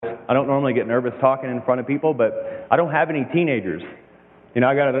I don't normally get nervous talking in front of people, but I don't have any teenagers. You know,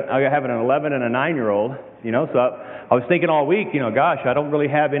 I have an 11 and a 9-year-old. You know, so I was thinking all week. You know, gosh, I don't really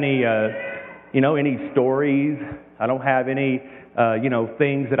have any, any stories. I don't have any,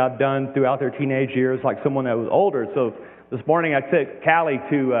 things that I've done throughout their teenage years like someone that was older. So this morning I took Callie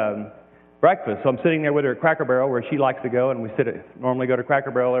to breakfast. So I'm sitting there with her at Cracker Barrel where she likes to go, and we normally go to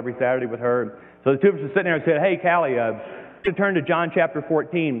Cracker Barrel every Saturday with her. So the two of us are sitting there and said, "Hey, Callie, to turn to John chapter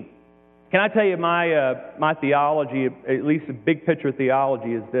 14. Can I tell you my theology, at least a big picture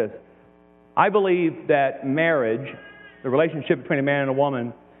theology, is this. I believe that marriage, the relationship between a man and a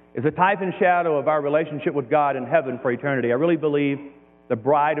woman, is a type and shadow of our relationship with God in heaven for eternity. I really believe the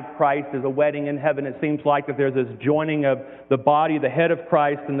bride of Christ is a wedding in heaven. It seems like that there's this joining of the body, the head of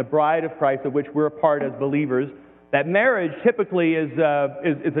Christ, and the bride of Christ, of which we're a part as believers. That marriage typically is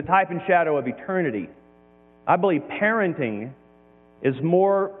a type and shadow of eternity. I believe parenting is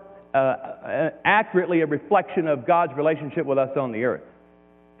more accurately a reflection of God's relationship with us on the earth.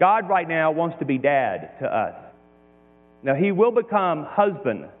 God right now wants to be dad to us. Now, He will become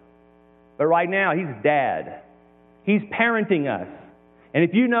husband, but right now He's dad. He's parenting us. And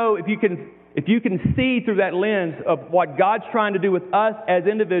if you can see through that lens of what God's trying to do with us as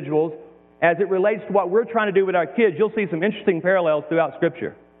individuals, as it relates to what we're trying to do with our kids, you'll see some interesting parallels throughout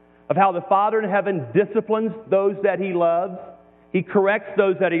Scripture of how the Father in heaven disciplines those that He loves. He corrects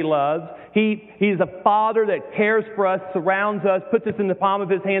those that He loves. He's a Father that cares for us, surrounds us, puts us in the palm of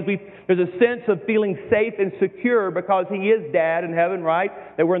His hands. There's a sense of feeling safe and secure because He is Dad in heaven,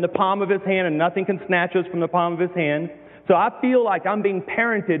 right? That we're in the palm of His hand and nothing can snatch us from the palm of His hand. So I feel like I'm being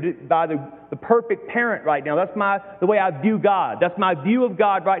parented by the perfect parent right now. That's the way I view God. That's my view of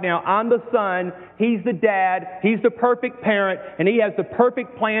God right now. I'm the son. He's the dad. He's the perfect parent. And He has the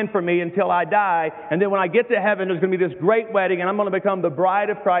perfect plan for me until I die. And then when I get to heaven, there's going to be this great wedding, and I'm going to become the bride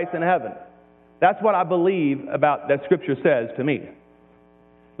of Christ in heaven. That's what I believe about that Scripture says to me.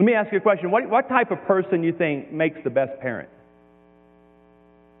 Let me ask you a question. What type of person you think makes the best parent?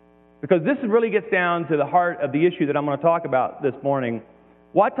 Because this really gets down to the heart of the issue that I'm going to talk about this morning.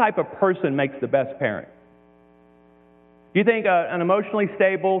 What type of person makes the best parent? Do you think an emotionally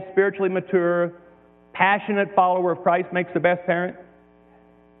stable, spiritually mature, passionate follower of Christ makes the best parent?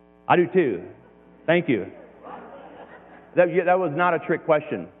 I do too. Thank you. That was not a trick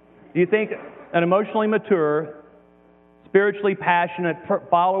question. Do you think an emotionally mature, spiritually passionate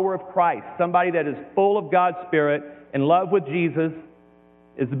follower of Christ, somebody that is full of God's Spirit, in love with Jesus,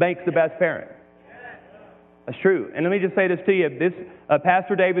 makes the best parent? That's true. And let me just say this to you.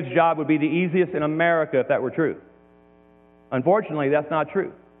 Pastor David's job would be the easiest in America if that were true. Unfortunately, that's not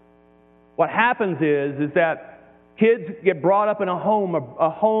true. What happens is that kids get brought up in a home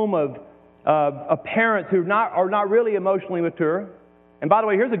of parents who are not really emotionally mature. And by the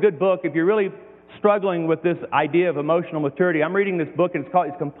way, here's a good book if you're really struggling with this idea of emotional maturity. I'm reading this book, and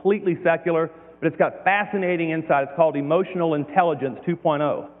it's completely secular, but it's got fascinating insight. It's called Emotional Intelligence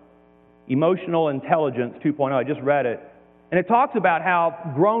 2.0. Emotional Intelligence 2.0. I just read it. And it talks about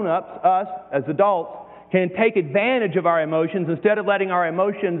how grown-ups, us as adults, can take advantage of our emotions instead of letting our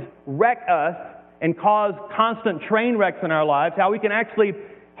emotions wreck us and cause constant train wrecks in our lives, how we can actually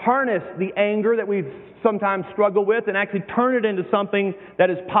harness the anger that we've sometimes struggled with and actually turn it into something that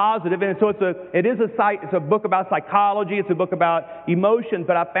is positive. And so it's a book about psychology, it's a book about emotions,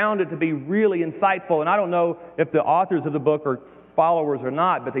 but I found it to be really insightful. And I don't know if the authors of the book are followers or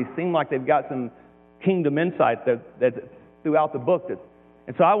not, but they seem like they've got some kingdom insight that throughout the book.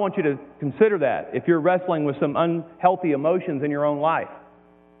 And so I want you to consider that if you're wrestling with some unhealthy emotions in your own life.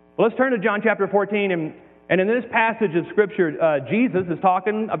 Well, let's turn to John chapter 14, and in this passage of Scripture, Jesus is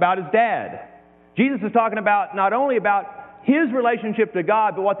talking about His dad. Jesus is talking about not only about His relationship to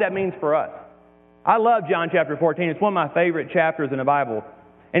God, but what that means for us. I love John chapter 14. It's one of my favorite chapters in the Bible.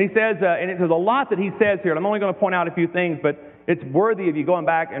 And he says, there's a lot that he says here, and I'm only going to point out a few things, but it's worthy of you going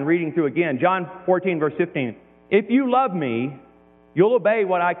back and reading through again. John 14, verse 15. If you love me, you'll obey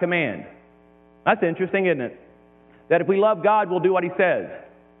what I command. That's interesting, isn't it? That if we love God, we'll do what He says.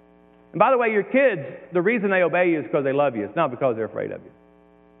 And by the way, your kids, the reason they obey you is because they love you. It's not because they're afraid of you.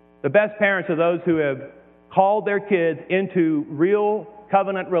 The best parents are those who have called their kids into real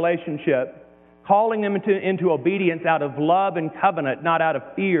covenant relationship, calling them into obedience out of love and covenant, not out of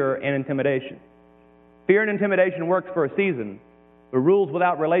fear and intimidation. Fear and intimidation works for a season. The rules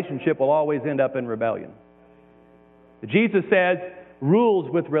without relationship will always end up in rebellion. Jesus says rules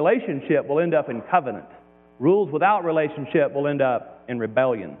with relationship will end up in covenant. Rules without relationship will end up in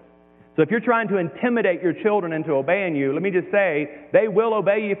rebellion. So if you're trying to intimidate your children into obeying you, let me just say, they will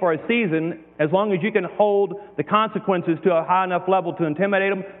obey you for a season as long as you can hold the consequences to a high enough level to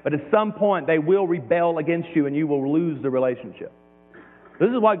intimidate them, but at some point they will rebel against you and you will lose the relationship. This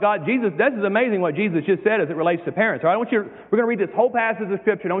is what this is amazing what Jesus just said as it relates to parents. All right, we're going to read this whole passage of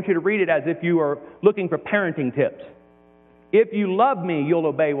Scripture, and I want you to read it as if you are looking for parenting tips. If you love me, you'll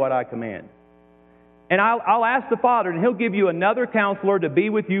obey what I command. And I'll ask the Father, and He'll give you another counselor to be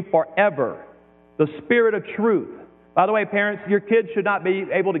with you forever, the Spirit of truth. By the way, parents, your kids should not be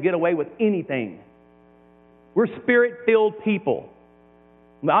able to get away with anything. We're Spirit-filled people.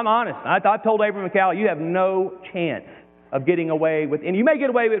 I'm honest. I've told Abraham McCall, you have no chance of getting away with, and you may get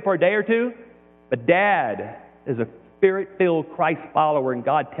away with it for a day or two, but Dad is a Spirit-filled Christ follower, and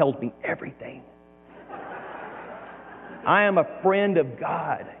God tells me everything. I am a friend of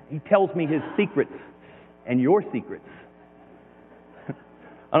God. He tells me His secrets and your secrets.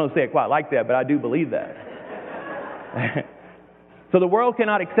 I don't say it quite like that, but I do believe that. So the world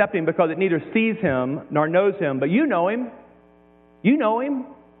cannot accept Him because it neither sees Him nor knows Him, but you know Him. You know Him.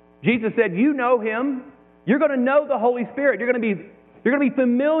 Jesus said, you know Him. You're going to know the Holy Spirit. You're going to be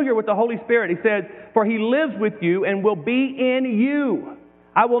familiar with the Holy Spirit. He says, for He lives with you and will be in you.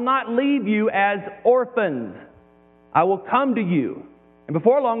 I will not leave you as orphans. I will come to you. And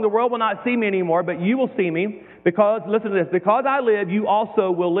before long, the world will not see me anymore, but you will see me because, listen to this, because I live, you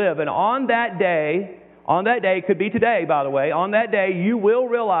also will live. And on that day, could be today, by the way, on that day, you will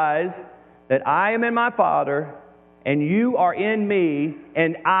realize that I am in my Father, and you are in me,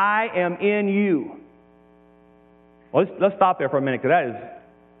 and I am in you. Well, let's stop there for a minute, because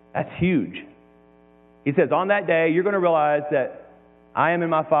that's huge. He says, on that day, you're going to realize that I am in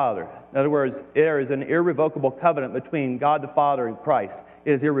my Father. In other words, there is an irrevocable covenant between God the Father and Christ.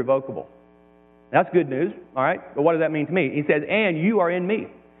 It is irrevocable. That's good news, all right? But what does that mean to me? He says, and you are in me.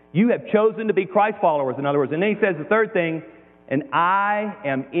 You have chosen to be Christ followers, in other words. And then he says the third thing, and I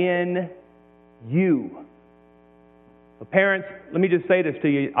am in you. So parents, let me just say this to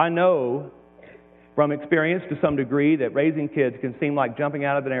you. I know from experience to some degree that raising kids can seem like jumping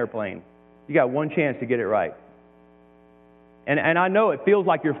out of an airplane. You got one chance to get it right. And I know it feels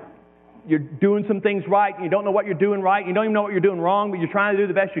like you're doing some things right, and you don't know what you're doing right, you don't even know what you're doing wrong, but you're trying to do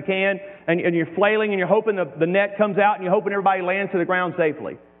the best you can, and you're flailing, and you're hoping the net comes out, and you're hoping everybody lands to the ground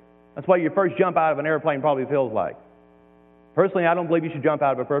safely. That's what your first jump out of an airplane probably feels like. Personally, I don't believe you should jump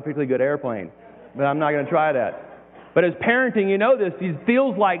out of a perfectly good airplane, but I'm not going to try that. But as parenting, you know this, it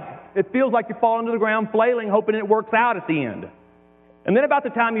feels like you're falling to the ground, flailing, hoping it works out at the end. And then about the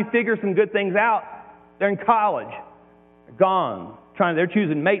time you figure some good things out, they're in college, they're gone. They're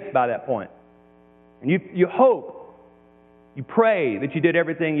choosing mates by that point. And you hope, you pray that you did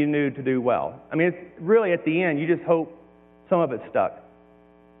everything you knew to do well. I mean, it's really at the end, you just hope some of it stuck.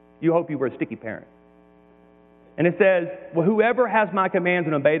 You hope you were a sticky parent. And it says, well, whoever has my commands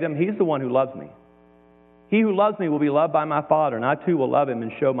and obey them, he's the one who loves me. He who loves me will be loved by my Father, and I too will love him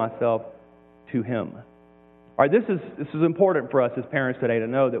and show myself to him. All right, this is important for us as parents today to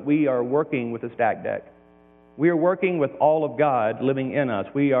know that we are working with a stacked deck. We are working with all of God living in us.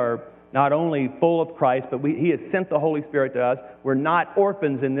 We are not only full of Christ, but He has sent the Holy Spirit to us. We're not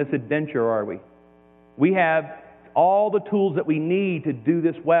orphans in this adventure, are we? We have all the tools that we need to do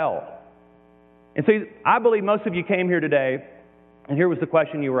this well. And so I believe most of you came here today, and here was the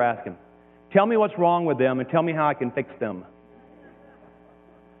question you were asking. Tell me what's wrong with them and tell me how I can fix them.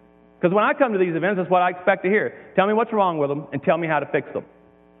 Because when I come to these events, that's what I expect to hear. Tell me what's wrong with them and tell me how to fix them.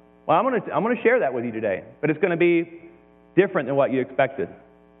 Well, I'm going to share that with you today, but it's going to be different than what you expected.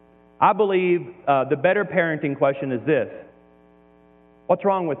 I believe the better parenting question is this. What's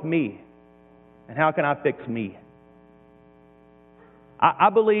wrong with me? And how can I fix me? I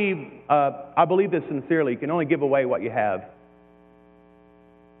believe this sincerely. You can only give away what you have.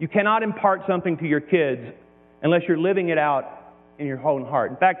 You cannot impart something to your kids unless you're living it out in your own heart.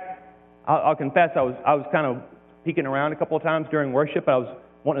 In fact, I'll confess I was kind of peeking around a couple of times during worship. I was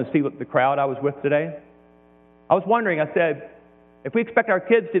wanting to see what the crowd I was with today. I was wondering, I said, if we expect our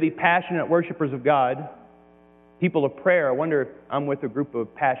kids to be passionate worshipers of God, people of prayer, I wonder if I'm with a group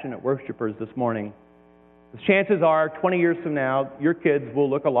of passionate worshipers this morning. The chances are, 20 years from now, your kids will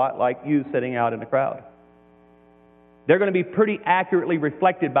look a lot like you sitting out in the crowd. They're going to be pretty accurately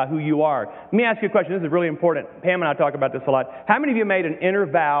reflected by who you are. Let me ask you a question. This is really important. Pam and I talk about this a lot. How many of you made an inner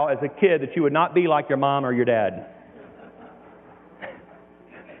vow as a kid that you would not be like your mom or your dad?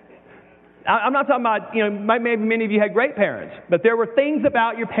 I'm not talking about, maybe many of you had great parents, but there were things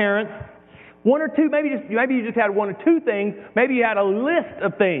about your parents, one or two, maybe you just had one or two things, maybe you had a list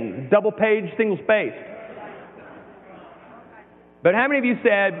of things, double page, single spaced. But how many of you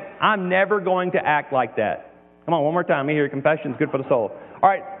said, I'm never going to act like that? Come on, one more time. Let me hear your confession. It's good for the soul. All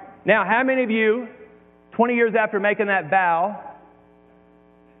right. Now, how many of you, 20 years after making that vow,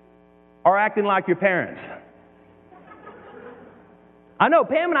 are acting like your parents? I know,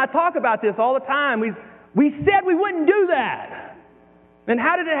 Pam and I talk about this all the time. We said we wouldn't do that. And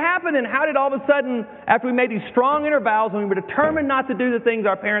how did it happen? And how did all of a sudden, after we made these strong inner vows and we were determined not to do the things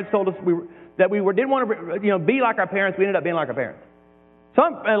our parents told us that we didn't want to be like our parents, we ended up being like our parents?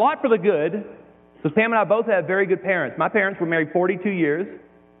 A lot for the good, because Pam and I both have very good parents. My parents were married 42 years,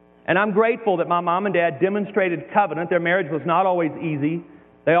 and I'm grateful that my mom and dad demonstrated covenant. Their marriage was not always easy.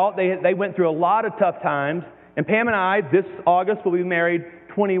 They went through a lot of tough times. And Pam and I, this August, will be married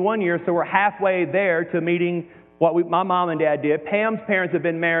 21 years, so we're halfway there to meeting what my mom and dad did. Pam's parents have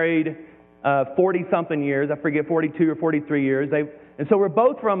been married 40-something years. I forget, 42 or 43 years. And so we're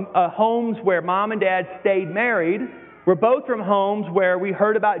both from homes where mom and dad stayed married. We're both from homes where we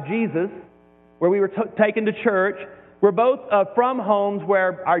heard about Jesus, where we were taken to church. We're both from homes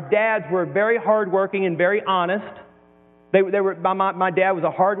where our dads were very hardworking and very honest. My dad was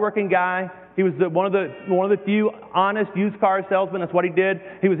a hardworking guy. He was one of the few honest used car salesmen. That's what he did.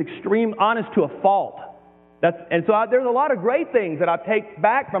 He was extreme honest to a fault. There's a lot of great things that I take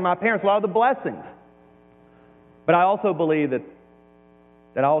back from my parents, a lot of the blessings. But I also believe that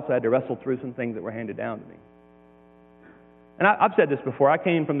I also had to wrestle through some things that were handed down to me. And I've said this before. I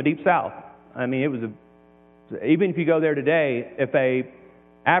came from the Deep South. I mean, even if you go there today, if a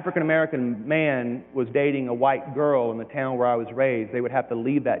African-American man was dating a white girl in the town where I was raised, they would have to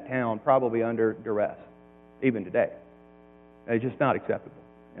leave that town probably under duress, even today. It's just not acceptable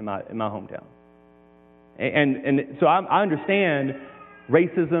in my hometown. And so I understand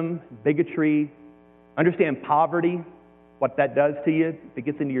racism, bigotry, understand poverty, what that does to you. If it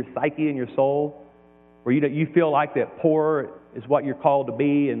gets into your psyche and your soul, where you feel like that poor is what you're called to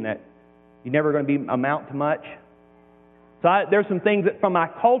be and that you're never going to amount to much. So there's some things that from my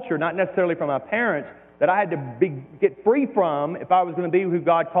culture, not necessarily from my parents, that I had to get free from if I was going to be who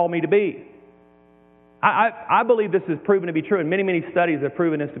God called me to be. I believe this is proven to be true, and many, many studies have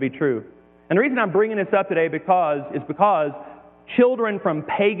proven this to be true. And the reason I'm bringing this up today is because children from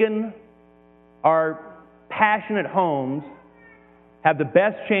pagan or passionate homes have the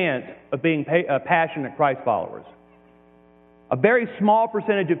best chance of being passionate Christ followers. A very small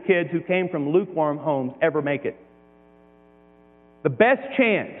percentage of kids who came from lukewarm homes ever make it. The best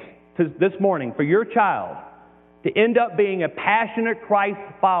chance this morning for your child to end up being a passionate Christ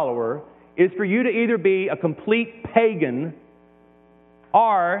follower is for you to either be a complete pagan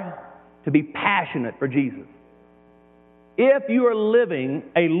or to be passionate for Jesus. If you are living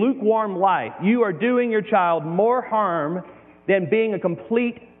a lukewarm life, you are doing your child more harm than being a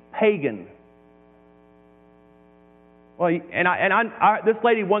complete pagan. Well, this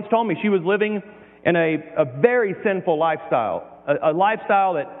lady once told me she was living in a very sinful lifestyle, a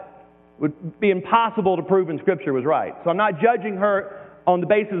lifestyle that would be impossible to prove in Scripture was right. So I'm not judging her on the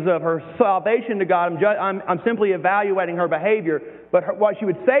basis of her salvation to God. I'm simply evaluating her behavior. But what she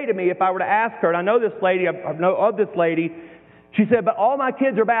would say to me if I were to ask her, and I know this lady, I know of this lady, she said, but all my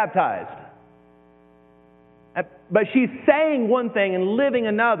kids are baptized. But she's saying one thing and living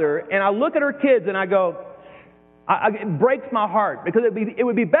another, and I look at her kids and I go, it breaks my heart, because it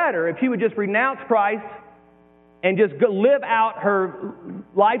would be better if she would just renounce Christ and just go live out her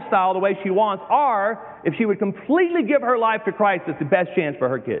lifestyle the way she wants, or if she would completely give her life to Christ, it's the best chance for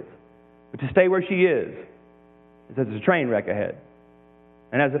her kids. But to stay where she is, there's a train wreck ahead.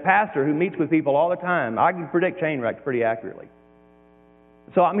 And as a pastor who meets with people all the time, I can predict train wrecks pretty accurately.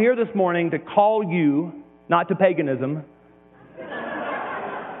 So I'm here this morning to call you, not to paganism.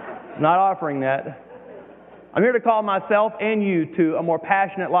 I'm not offering that. I'm here to call myself and you to a more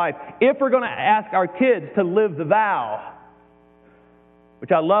passionate life. If we're going to ask our kids to live the vow,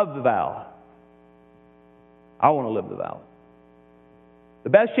 which I love the vow, I want to live the vow. The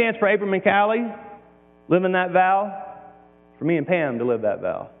best chance for Abram and Callie living that vow, for me and Pam to live that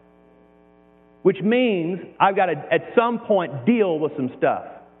vow. Which means I've got to, at some point, deal with some stuff.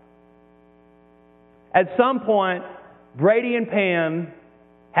 At some point, Brady and Pam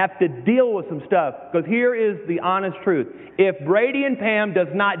have to deal with some stuff. Because here is the honest truth. If Brady and Pam does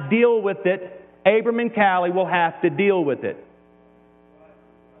not deal with it, Abram and Callie will have to deal with it.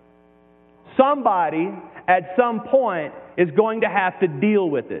 Somebody, at some point, is going to have to deal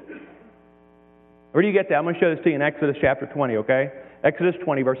with it. Where do you get that? I'm going to show this to you in Exodus chapter 20, okay? Exodus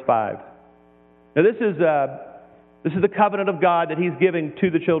 20, verse 5. Now this is the covenant of God that He's giving to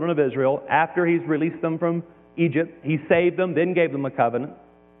the children of Israel after He's released them from Egypt. He saved them, then gave them a covenant.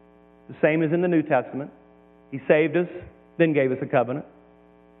 The same as in the New Testament. He saved us, then gave us a covenant.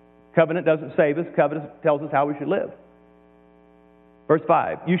 Covenant doesn't save us. Covenant tells us how we should live. Verse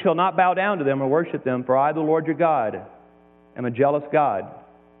 5, you shall not bow down to them or worship them, for I, the Lord your God, am a jealous God,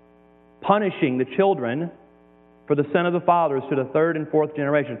 punishing the children for the sin of the fathers to the third and fourth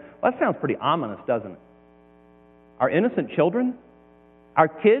generation. Well, that sounds pretty ominous, doesn't it? Our innocent children? Our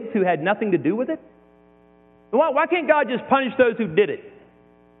kids who had nothing to do with it? Why can't God just punish those who did it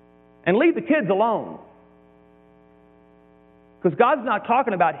and leave the kids alone? Because God's not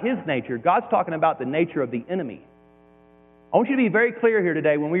talking about His nature. God's talking about the nature of the enemy. I want you to be very clear here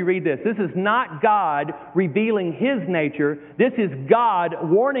today when we read this. This is not God revealing His nature. This is God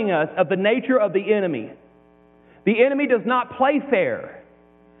warning us of the nature of the enemy. The enemy does not play fair.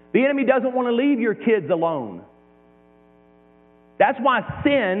 The enemy doesn't want to leave your kids alone. That's why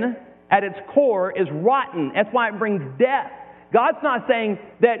sin at its core is rotten. That's why it brings death. God's not saying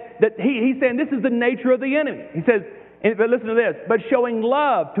that He's saying this is the nature of the enemy. He says, but listen to this, but showing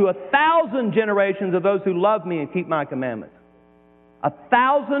love to 1,000 generations of those who love me and keep my commandments.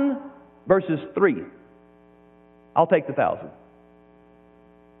 1,000 versus 3. I'll take the 1,000.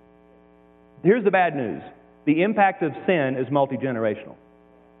 Here's the bad news. The impact of sin is multi-generational.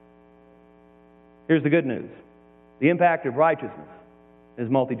 Here's the good news. The impact of righteousness is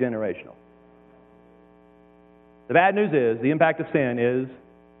multi-generational. The bad news is the impact of sin is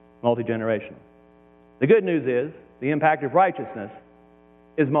multi-generational. The good news is the impact of righteousness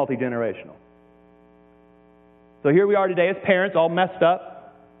is multi-generational. So here we are today as parents, all messed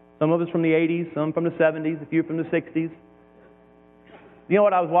up. Some of us from the 80s, some from the 70s, a few from the 60s. You know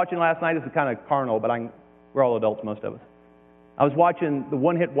what I was watching last night? This is kind of carnal, but we're all adults, most of us. I was watching the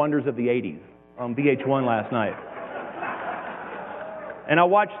one-hit wonders of the 80s on VH1 last night. And I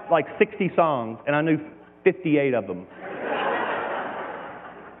watched like 60 songs, and I knew 58 of them.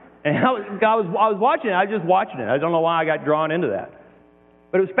 And I was watching it. I was just watching it. I don't know why I got drawn into that.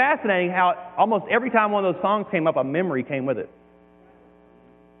 But it was fascinating how almost every time one of those songs came up, a memory came with it.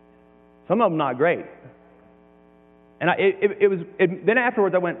 Some of them not great. And then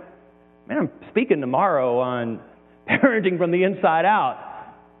afterwards I went, man, I'm speaking tomorrow on parenting from the inside out.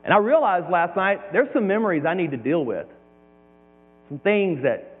 And I realized last night there's some memories I need to deal with. Some things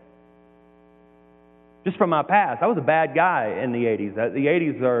that, just from my past. I was a bad guy in the 80s. The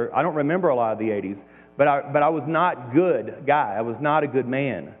 80s I don't remember a lot of the 80s. But I was not good guy. I was not a good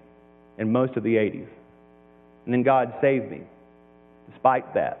man in most of the 80s. And then God saved me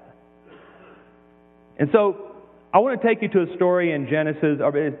despite that. And so I want to take you to a story in Genesis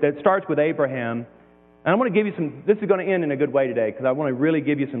that starts with Abraham. And I want to give you some, this is going to end in a good way today because I want to really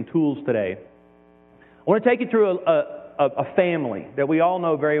give you some tools today. I want to take you through a family that we all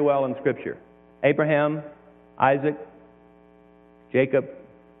know very well in Scripture. Abraham, Isaac, Jacob,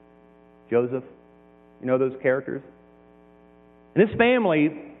 Joseph. You know those characters? And this family,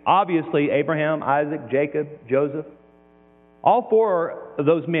 obviously, Abraham, Isaac, Jacob, Joseph, all four of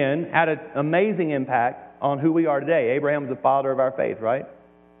those men had an amazing impact on who we are today. Abraham was the father of our faith, right?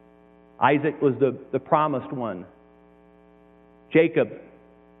 Isaac was the promised one. Jacob,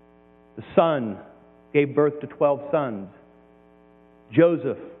 the son, gave birth to 12 sons.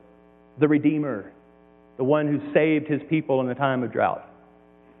 Joseph, the Redeemer, the one who saved his people in the time of drought.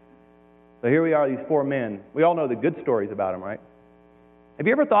 So here we are, these four men. We all know the good stories about them, right? Have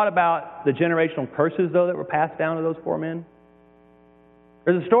you ever thought about the generational curses, though, that were passed down to those four men?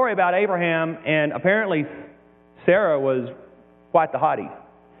 There's a story about Abraham, and apparently Sarah was quite the hottie.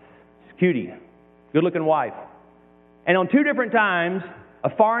 She's a cutie, good-looking wife. And on 2 different times, a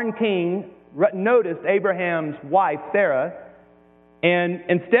foreign king noticed Abraham's wife, Sarah, and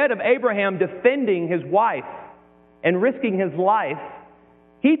instead of Abraham defending his wife and risking his life,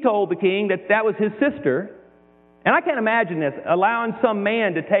 he told the king that was his sister. And I can't imagine this, allowing some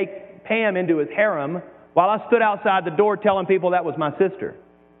man to take Pam into his harem while I stood outside the door telling people that was my sister.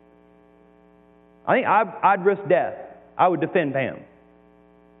 I think I'd risk death. I would defend Pam.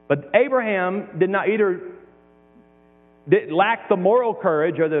 But Abraham did lack the moral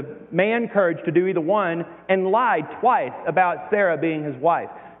courage or the man courage to do either one and lied twice about Sarah being his wife.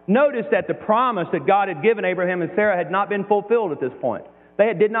 Notice that the promise that God had given Abraham and Sarah had not been fulfilled at this point.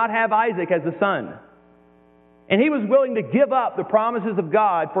 They did not have Isaac as a son. And he was willing to give up the promises of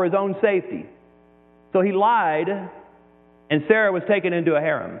God for his own safety. So he lied, and Sarah was taken into a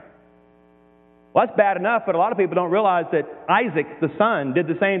harem. Well, that's bad enough, but a lot of people don't realize that Isaac, the son, did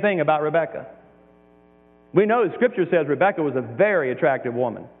the same thing about Rebekah. We know the Scripture says Rebekah was a very attractive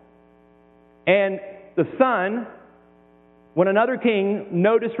woman. And the son, when another king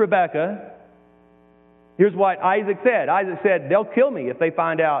noticed Rebekah, here's what Isaac said. Isaac said, they'll kill me if they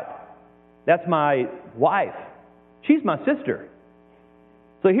find out that's my wife. She's my sister.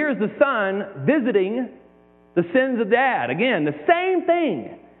 So here's the son visiting the sins of dad. Again, the same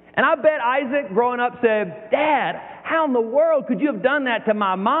thing. And I bet Isaac, growing up, said, Dad, how in the world could you have done that to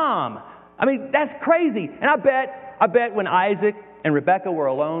my mom? I mean, that's crazy. And I bet when Isaac and Rebekah were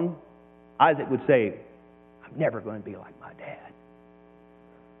alone, Isaac would say, I'm never going to be like my dad.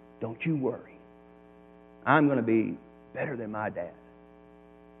 Don't you worry. I'm going to be better than my dad.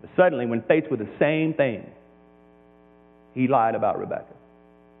 But suddenly, when faced with the same thing, he lied about Rebekah.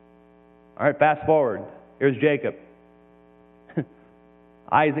 All right, fast forward. Here's Jacob.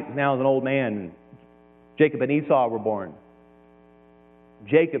 Isaac now is an old man. Jacob and Esau were born.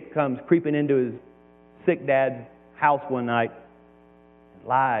 Jacob comes creeping into his sick dad's house one night and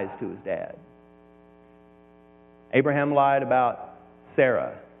lies to his dad. Abraham lied about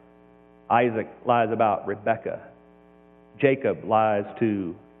Sarah. Isaac lies about Rebekah. Jacob lies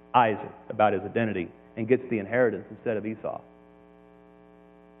to Isaac about his identity and gets the inheritance instead of Esau.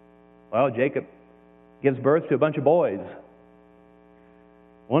 Well, Jacob gives birth to a bunch of boys.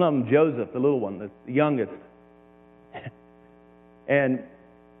 One of them, Joseph, the little one, the youngest. And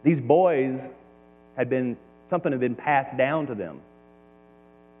these boys something had been passed down to them.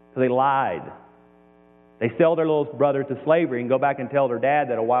 So they lied. They sell their little brother to slavery and go back and tell their dad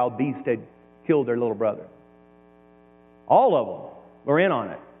that a wild beast had killed their little brother. All of them were in on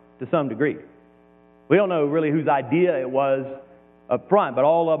it to some degree. We don't know really whose idea it was up front, but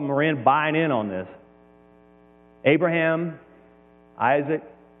all of them were buying in on this. Abraham, Isaac,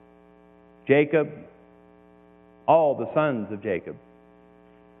 Jacob, all the sons of Jacob.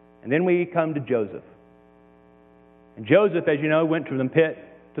 And then we come to Joseph. And Joseph, as you know, went from the pit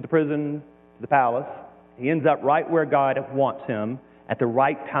to the prison to the palace. He ends up right where God wants him at the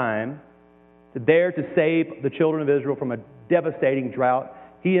right time, there to save the children of Israel from a devastating drought.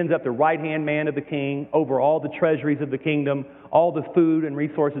 He ends up the right-hand man of the king over all the treasuries of the kingdom. All the food and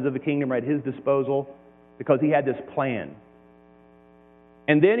resources of the kingdom are at his disposal because he had this plan.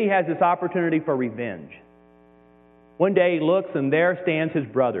 And then he has this opportunity for revenge. One day he looks and there stands his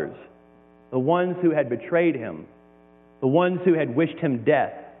brothers, the ones who had betrayed him, the ones who had wished him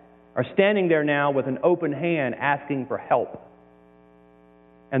death, are standing there now with an open hand asking for help.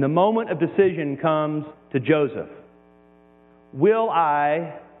 And the moment of decision comes to Joseph. Will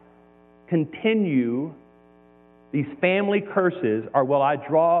I continue these family curses, or will I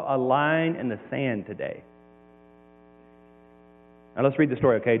draw a line in the sand today? Now let's read the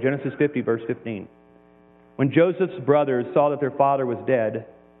story, okay? Genesis 50, verse 15. When Joseph's brothers saw that their father was dead,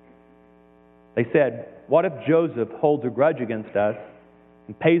 they said, "What if Joseph holds a grudge against us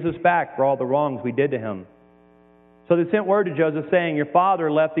and pays us back for all the wrongs we did to him?" So they sent word to Joseph saying, "Your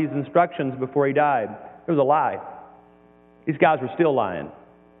father left these instructions before he died." It was a lie. These guys were still lying.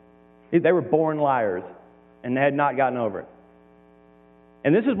 They were born liars, and they had not gotten over it.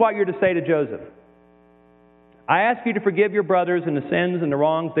 And this is what you're to say to Joseph. "I ask you to forgive your brothers and the sins and the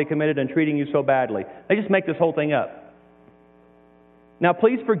wrongs they committed in treating you so badly." They just make this whole thing up. "Now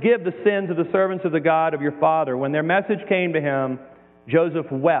please forgive the sins of the servants of the God of your father." When their message came to him,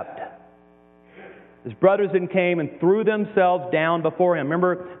 Joseph wept. His brothers then came and threw themselves down before him.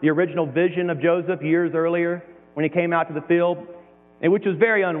 Remember the original vision of Joseph years earlier when he came out to the field? Which was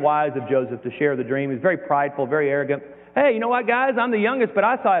very unwise of Joseph to share the dream. He was very prideful, very arrogant. "Hey, you know what, guys? I'm the youngest, but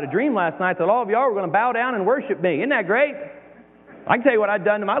I saw a dream last night that all of y'all were going to bow down and worship me. Isn't that great? I can tell you what I'd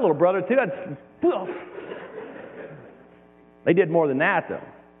done to my little brother, too. They did more than that,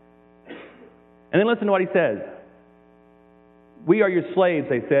 though. And then listen to what he says. "We are your slaves,"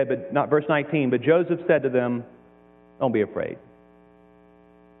 they said, but not verse 19. But Joseph said to them, "Don't be afraid.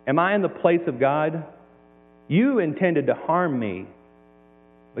 Am I in the place of God? You intended to harm me,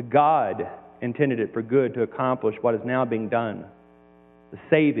 but God intended it for good to accomplish what is now being done, the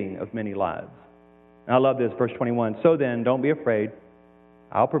saving of many lives." And I love this, verse 21. "So then, don't be afraid.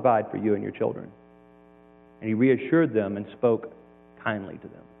 I'll provide for you and your children." And he reassured them and spoke kindly to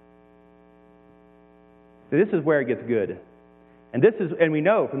them. So this is where it gets good. And we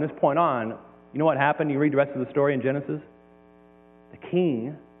know from this point on, you know what happened? You read the rest of the story in Genesis? The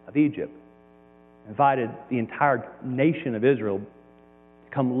king of Egypt invited the entire nation of Israel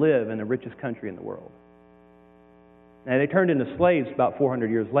to come live in the richest country in the world. Now, they turned into slaves about 400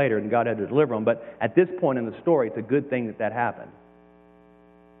 years later, and God had to deliver them. But at this point in the story, it's a good thing that happened.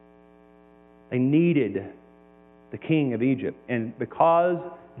 They needed the king of Egypt. And because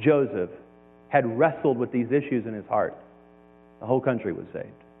Joseph had wrestled with these issues in his heart, the whole country was saved.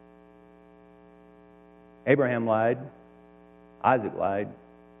 Abraham lied. Isaac lied.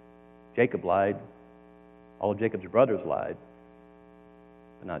 Jacob lied. All of Jacob's brothers lied.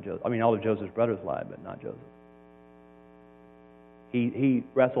 But not Joseph. All of Joseph's brothers lied, but not Joseph. He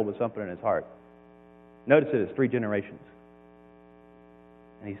wrestled with something in his heart. Notice it, it's 3 generations.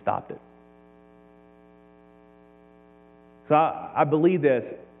 And he stopped it. So I believe this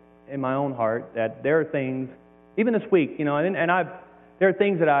in my own heart, that there are things, even this week, there are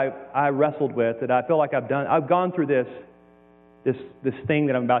things that I wrestled with that I feel like I've done. I've gone through this thing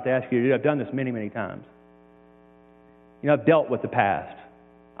that I'm about to ask you to do. I've done this many, many times. I've dealt with the past.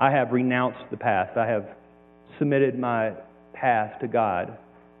 I have renounced the past. I have submitted my past to God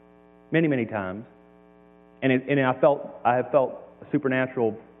many, many times. And I have felt a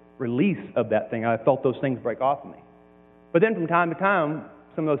supernatural release of that thing. I have felt those things break off of me. But then from time to time,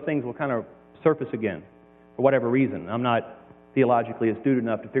 some of those things will kind of surface again for whatever reason. I'm not theologically astute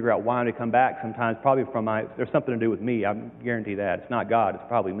enough to figure out why they come back sometimes. Probably there's something to do with me. I guarantee that. It's not God. It's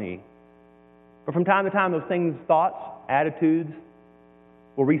probably me. But from time to time, those things, thoughts, attitudes,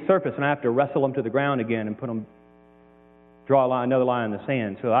 will resurface, and I have to wrestle them to the ground again and draw another line in the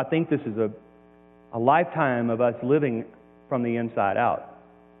sand. So I think this is a lifetime of us living from the inside out,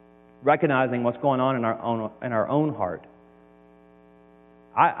 recognizing what's going on in our own heart.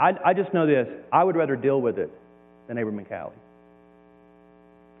 I just know this. I would rather deal with it than Abram and Callie.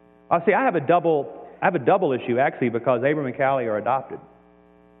 See, I have a double issue, actually, because Abram and Callie are adopted.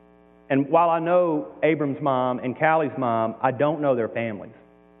 And while I know Abram's mom and Callie's mom, I don't know their families.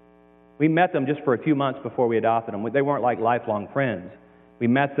 We met them just for a few months before we adopted them. They weren't like lifelong friends. We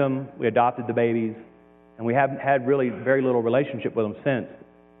met them, we adopted the babies, and we haven't had really very little relationship with them since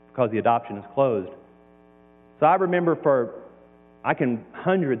because the adoption is closed. So I remember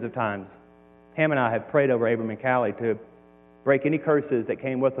hundreds of times, Pam and I have prayed over Abram and Callie to break any curses that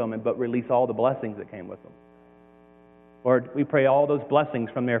came with them, but release all the blessings that came with them. Lord, we pray all those blessings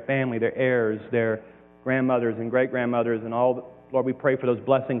from their family, their heirs, their grandmothers and great-grandmothers, and all. Lord, we pray for those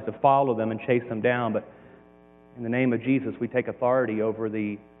blessings to follow them and chase them down. But in the name of Jesus, we take authority over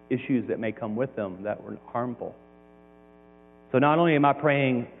the issues that may come with them that were harmful. So not only am I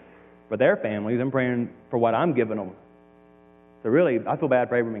praying for their families, I'm praying for what I'm giving them. So really, I feel bad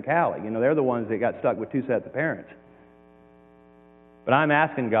for Abram and Callie. They're the ones that got stuck with 2 sets of parents. But I'm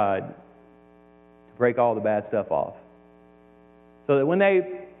asking God to break all the bad stuff off, so that when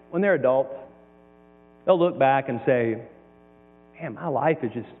they're adults, they'll look back and say, man, my life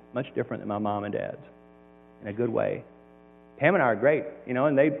is just much different than my mom and dad's, in a good way. Pam and I are great, and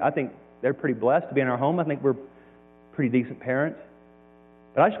I think they're pretty blessed to be in our home. I think we're pretty decent parents.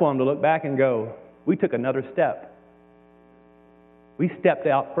 But I just want them to look back and go, we took another step. We stepped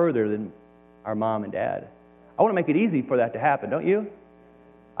out further than our mom and dad. I want to make it easy for that to happen, don't you?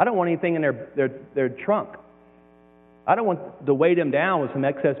 I don't want anything in their trunk. I don't want to weigh them down with some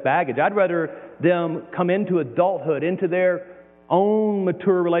excess baggage. I'd rather them come into adulthood, into their own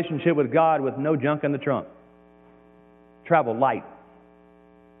mature relationship with God with no junk in the trunk. Travel light.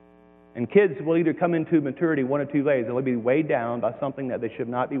 And kids will either come into maturity one of 2 ways. They'll be weighed down by something that they should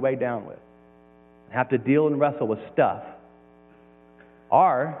not be weighed down with, and have to deal and wrestle with stuff.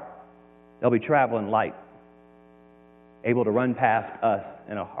 Or they'll be traveling light, able to run past us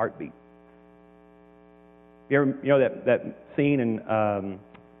in a heartbeat. You ever, that scene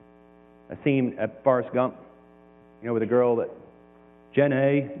at Forrest Gump, with the girl that Jen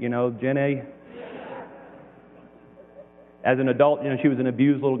A. As an adult, she was an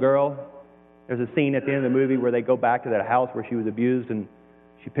abused little girl. There's a scene at the end of the movie where they go back to that house where she was abused, and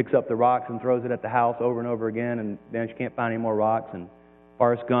she picks up the rocks and throws it at the house over and over again, and then she can't find any more rocks. And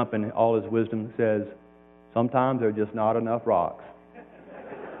Forrest Gump, in all his wisdom, says, sometimes there are just not enough rocks.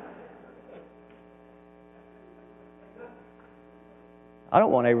 I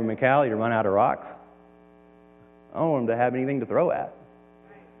don't want Abram and Callie to run out of rocks. I don't want them to have anything to throw at.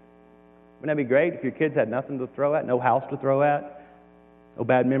 Wouldn't that be great if your kids had nothing to throw at, no house to throw at, no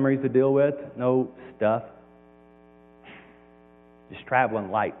bad memories to deal with, no stuff? Just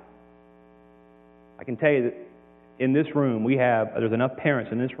traveling light. I can tell you that in this room, there's enough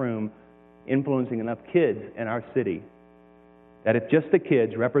parents in this room influencing enough kids in our city that if just the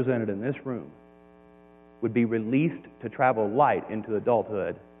kids represented in this room would be released to travel light into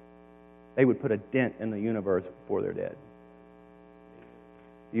adulthood, they would put a dent in the universe before they're dead.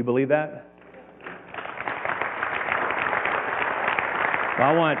 Do you believe that?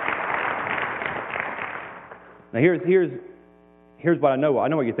 Well, now here's what I know. I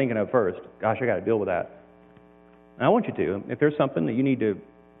know what you're thinking of first. Gosh, I got to deal with that. And I want you to. If there's something that you need to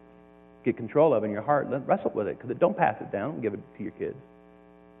get control of in your heart, wrestle with it. Because don't pass it down and give it to your kids.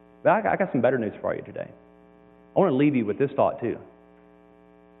 But I got some better news for you today. I want to leave you with this thought too.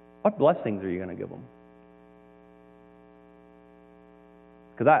 What blessings are you going to give them?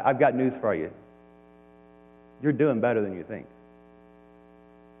 Because I've got news for you. You're doing better than you think.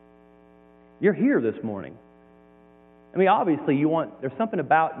 You're here this morning. I mean, obviously there's something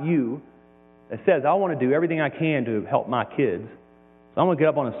about you that says, I want to do everything I can to help my kids. So I'm going to get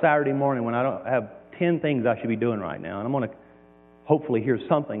up on a Saturday morning when I don't have 10 things I should be doing right now, and I'm going to hopefully hear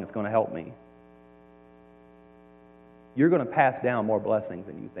something that's going to help me. You're going to pass down more blessings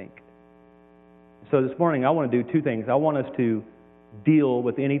than you think. So this morning, I want to do two things. I want us to deal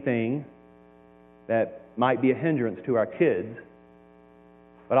with anything that might be a hindrance to our kids,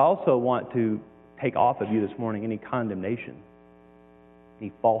 but I also want to take off of you this morning any condemnation,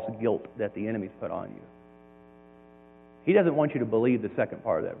 any false guilt that the enemy's put on you. He doesn't want you to believe the second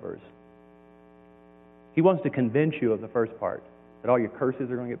part of that verse. He wants to convince you of the first part, that all your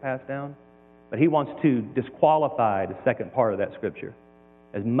curses are going to get passed down, but he wants to disqualify the second part of that scripture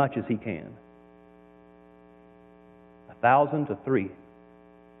as much as he can. 1,000 to 3.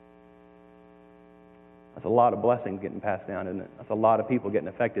 That's a lot of blessings getting passed down, isn't it? That's a lot of people getting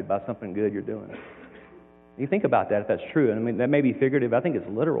affected by something good you're doing. You think about that, if that's true. I mean, that may be figurative. I think it's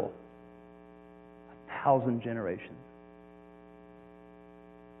literal. 1,000 generations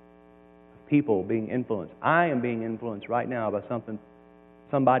of people being influenced. I am being influenced right now by something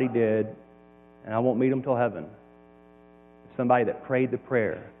somebody did, and I won't meet them till heaven. Somebody that prayed the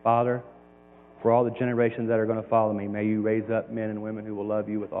prayer, Father, for all the generations that are going to follow me, may you raise up men and women who will love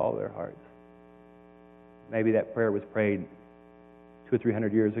you with all their hearts. Maybe that prayer was prayed 200 or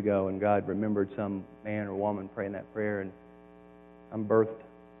 300 years ago, and God remembered some man or woman praying that prayer, and I'm birthed.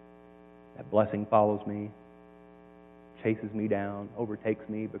 That blessing follows me, chases me down, overtakes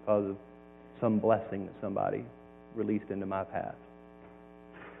me because of some blessing that somebody released into my path.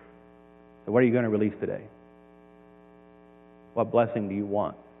 So what are you going to release today? What blessing do you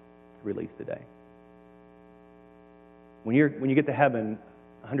want to release today? When you get to heaven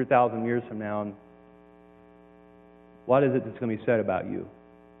 100,000 years from now, what is it that's going to be said about you?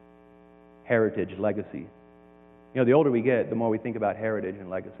 Heritage, legacy. You know, the older we get, the more we think about heritage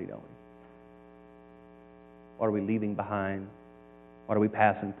and legacy, don't we? What are we leaving behind? What are we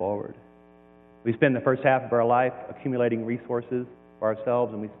passing forward? We spend the first half of our life accumulating resources for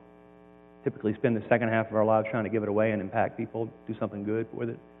ourselves, and we typically spend the second half of our lives trying to give it away and impact people, do something good with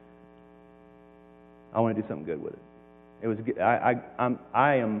it. I want to do something good with it.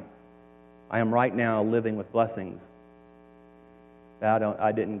 I am right now living with blessings that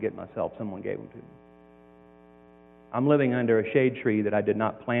I didn't get myself. Someone gave them to me. I'm living under a shade tree that I did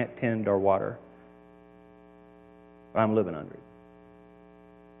not plant, tend, or water, but I'm living under it.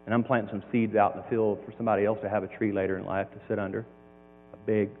 And I'm planting some seeds out in the field for somebody else to have a tree later in life to sit under. A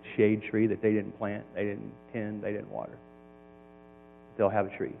big shade tree that they didn't plant, they didn't tend, they didn't water. They'll have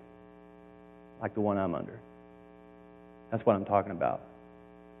a tree like the one I'm under. That's what I'm talking about.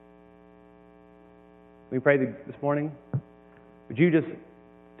 Can we pray this morning? Would you just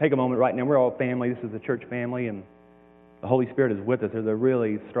take a moment right now? We're all family. This is a church family, and the Holy Spirit is with us. There's a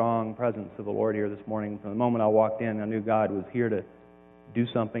really strong presence of the Lord here this morning. From the moment I walked in, I knew God was here to do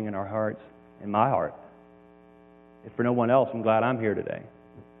something in our hearts, in my heart. If for no one else, I'm glad I'm here today.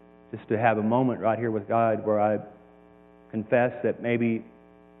 Just to have a moment right here with God where I confess that maybe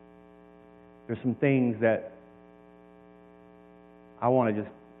there's some things that I want to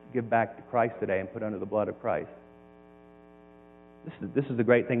just give back to Christ today and put under the blood of Christ. This is the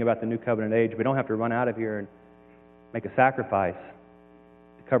great thing about the New Covenant age. We don't have to run out of here and make a sacrifice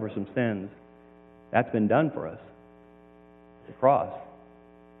to cover some sins. That's been done for us. The cross.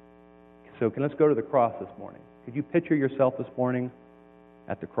 So let's go to the cross this morning. Could you picture yourself this morning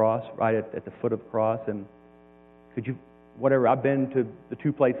at the cross, right at the foot of the cross? And could you, whatever, I've been to the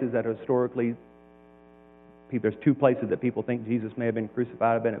two places that historically, there's two places that people think Jesus may have been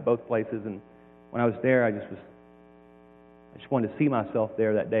crucified. I've been at both places, and when I was there, I just wanted to see myself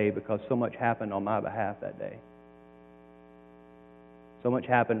there that day because so much happened on my behalf that day. So much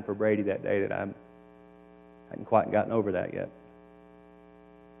happened for Brady that day that I hadn't quite gotten over that yet.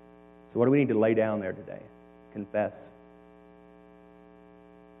 So what do we need to lay down there today? Confess.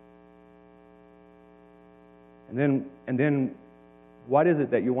 And then what is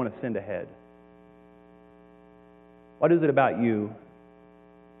it that you want to send ahead? What is it about you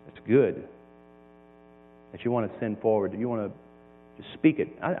that's good that you want to send forward, that you want to just speak it?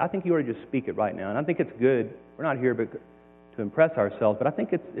 I think you ought to just speak it right now. And I think it's good. We're not here to impress ourselves, but I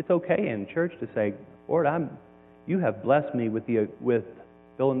think it's okay in church to say, Lord, you have blessed me with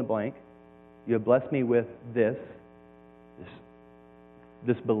fill in the blank. You have blessed me with this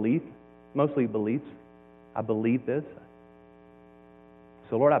belief, mostly beliefs. I believe this.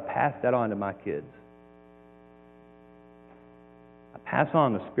 So Lord, I pass that on to my kids. I pass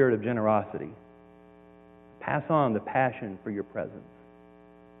on the spirit of generosity. I pass on the passion for your presence.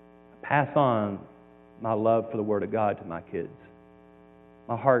 I pass on my love for the Word of God to my kids.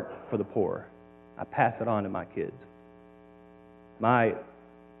 My heart for the poor, I pass it on to my kids. My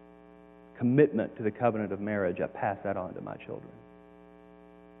commitment to the covenant of marriage, I pass that on to my children.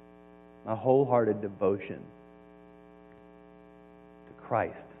 My wholehearted devotion to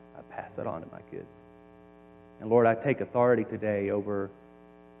Christ, I pass that on to my kids. And Lord, I take authority today over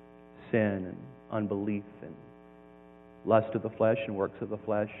sin and unbelief and lust of the flesh and works of the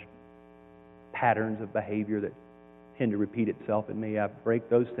flesh, patterns of behavior that tend to repeat itself in me. I break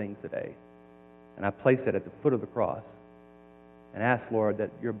those things today. And I place it at the foot of the cross and ask, Lord, that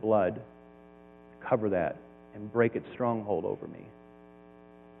your blood cover that and break its stronghold over me.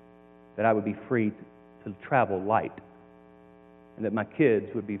 That I would be free to travel light. And that my kids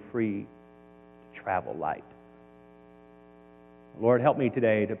would be free to travel light. Lord, help me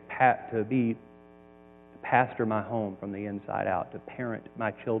today to pastor my home from the inside out, to parent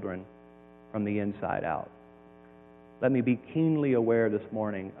my children from the inside out. Let me be keenly aware this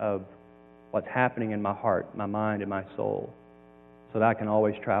morning of what's happening in my heart, my mind, and my soul, so that I can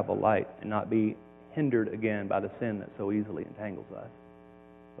always travel light and not be hindered again by the sin that so easily entangles us.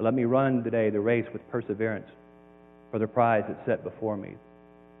 But let me run today the race with perseverance for the prize that's set before me.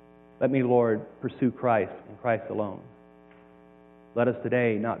 Let me, Lord, pursue Christ and Christ alone. Let us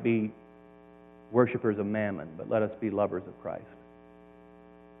today not be worshipers of mammon, but let us be lovers of Christ.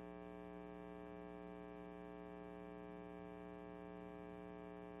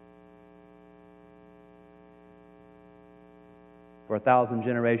 For 1,000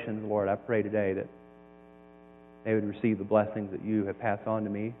 generations, Lord, I pray today that they would receive the blessings that you have passed on to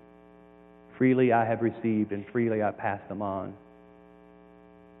me. Freely I have received, and freely I pass them on.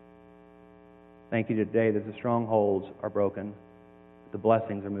 Thank you today that the strongholds are broken, the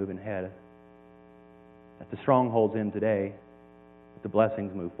blessings are moving ahead. That the strongholds end today, but the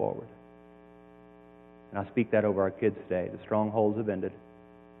blessings move forward. And I speak that over our kids today. The strongholds have ended,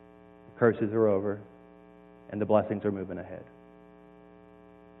 the curses are over, and the blessings are moving ahead.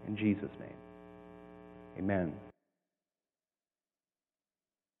 In Jesus' name, amen.